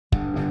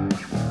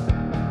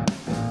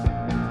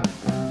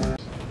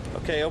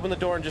Okay, open the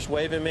door and just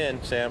wave him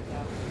in, Sam.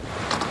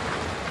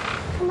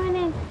 Come on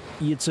in.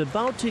 It's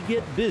about to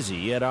get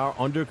busy at our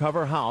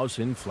undercover house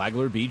in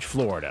Flagler Beach,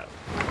 Florida.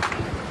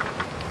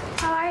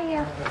 How are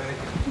you?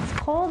 It's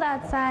cold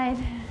outside.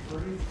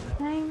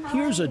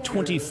 Here's a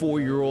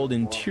 24-year-old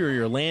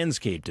interior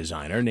landscape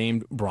designer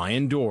named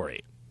Brian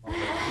Dory. You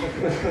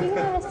can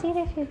have a seat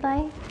if you'd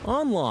like.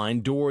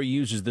 Online, Dory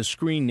uses the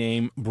screen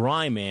name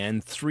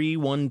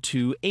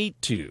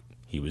Bryman31282.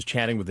 He was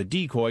chatting with a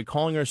decoy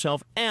calling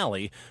herself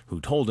Allie, who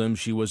told him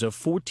she was a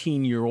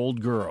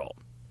 14-year-old girl.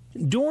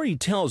 Dory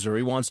tells her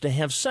he wants to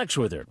have sex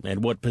with her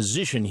and what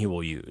position he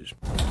will use.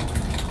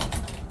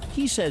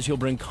 He says he'll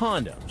bring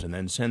condoms and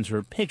then sends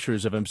her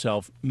pictures of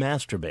himself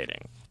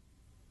masturbating.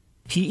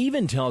 He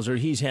even tells her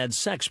he's had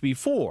sex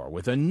before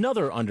with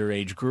another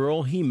underage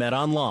girl he met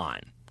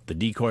online. The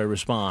decoy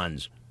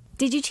responds,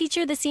 "Did you teach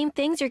her the same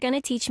things you're going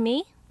to teach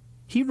me?"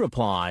 He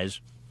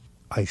replies,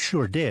 "I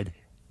sure did,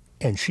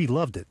 and she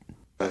loved it."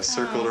 I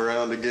circled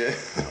around again.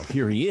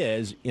 Here he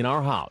is in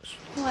our house.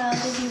 Well,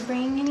 did you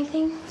bring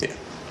anything? Yeah.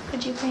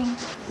 What'd you bring? I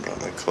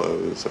brought my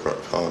clothes, I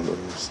brought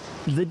condoms.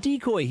 The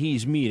decoy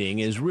he's meeting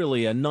is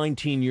really a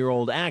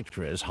 19-year-old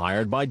actress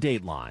hired by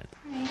Dateline.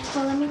 All right,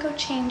 well, let me go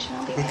change and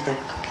I'll be right Okay,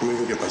 back. can we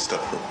go get my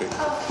stuff real quick?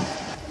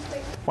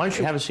 Why don't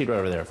you have a seat right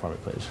over there for me,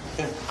 please?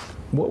 Yeah.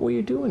 What were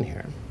you doing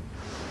here?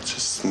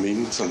 Just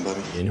meeting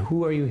somebody. And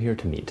who are you here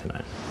to meet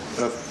tonight?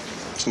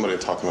 Somebody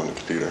talking on the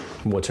computer.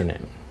 What's her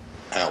name?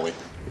 Allie.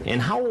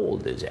 And how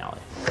old is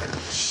Allie?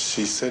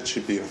 She said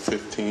she'd be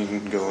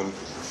 15 going,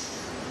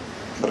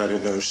 but I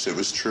didn't know if it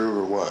was true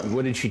or what.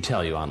 What did she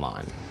tell you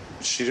online?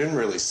 She didn't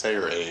really say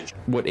her age.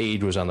 What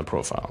age was on the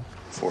profile?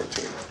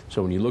 14.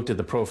 So when you looked at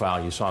the profile,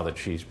 you saw that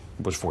she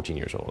was 14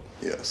 years old.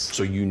 Yes.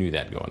 So you knew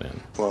that going in.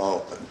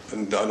 Well,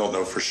 I don't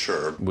know for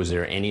sure. Was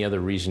there any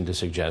other reason to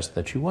suggest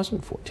that she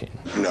wasn't 14?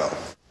 No.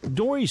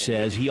 Dory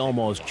says he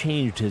almost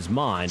changed his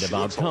mind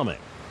about coming,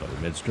 but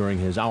admits during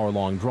his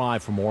hour-long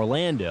drive from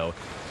Orlando,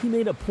 he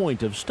made a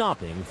point of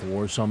stopping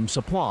for some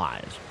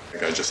supplies.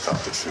 I just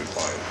stopped at Food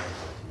Line.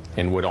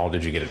 And what all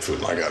did you get at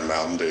Food Line? I got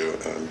Mountain Dew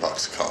and a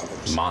box of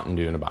condoms. Mountain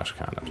Dew and a box of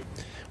condoms.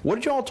 What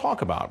did you all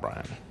talk about,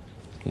 Brian,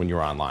 when you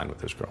were online with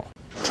this girl?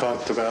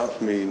 Talked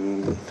about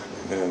meeting,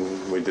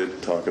 and we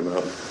did talk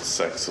about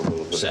sex a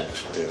little bit.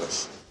 Sex?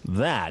 Yes.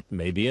 That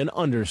may be an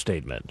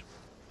understatement.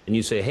 And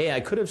you say, hey,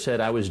 I could have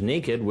said I was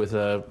naked with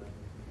a...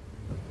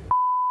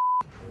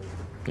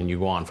 And you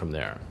go on from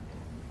there.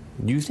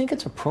 Do you think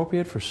it's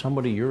appropriate for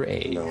somebody your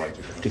age No, I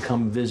do not. to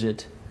come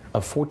visit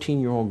a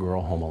 14-year-old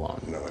girl home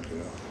alone? No, I do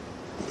not.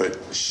 But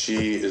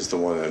she is the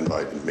one that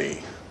invited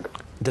me.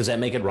 Does that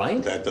make it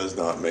right? That does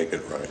not make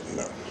it right,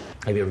 no.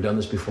 Have you ever done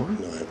this before?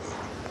 No,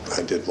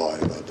 I did lie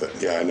about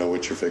that. Yeah, I know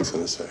what you're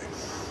fixing to say.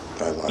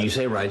 I lied. You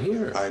say right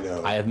here. I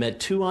know. I have met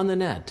two on the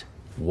net,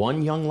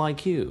 one young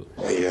like you.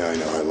 Yeah, I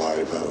know. I lied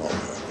about all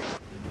that.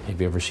 Have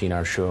you ever seen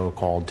our show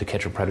called To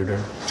Catch a Predator?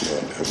 No, I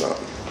have not.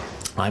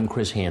 I'm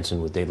Chris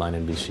Hansen with Dateline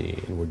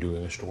NBC, and we're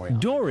doing a story on...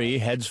 Dory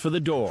heads for the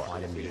door.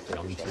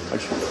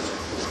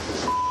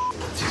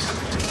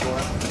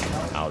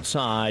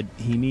 Outside,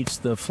 he meets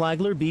the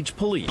Flagler Beach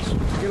police.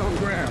 Get on the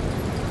ground.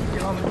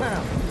 Get on the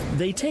ground.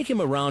 They take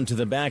him around to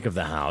the back of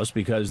the house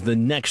because the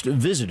next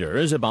visitor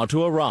is about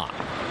to arrive.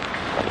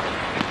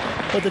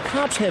 But the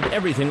cops have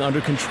everything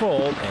under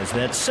control as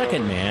that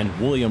second man,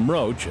 William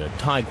Roach, a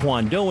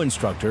Taekwondo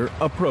instructor,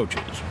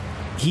 approaches.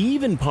 He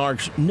even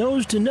parks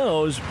nose to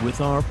nose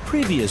with our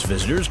previous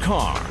visitor's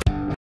car.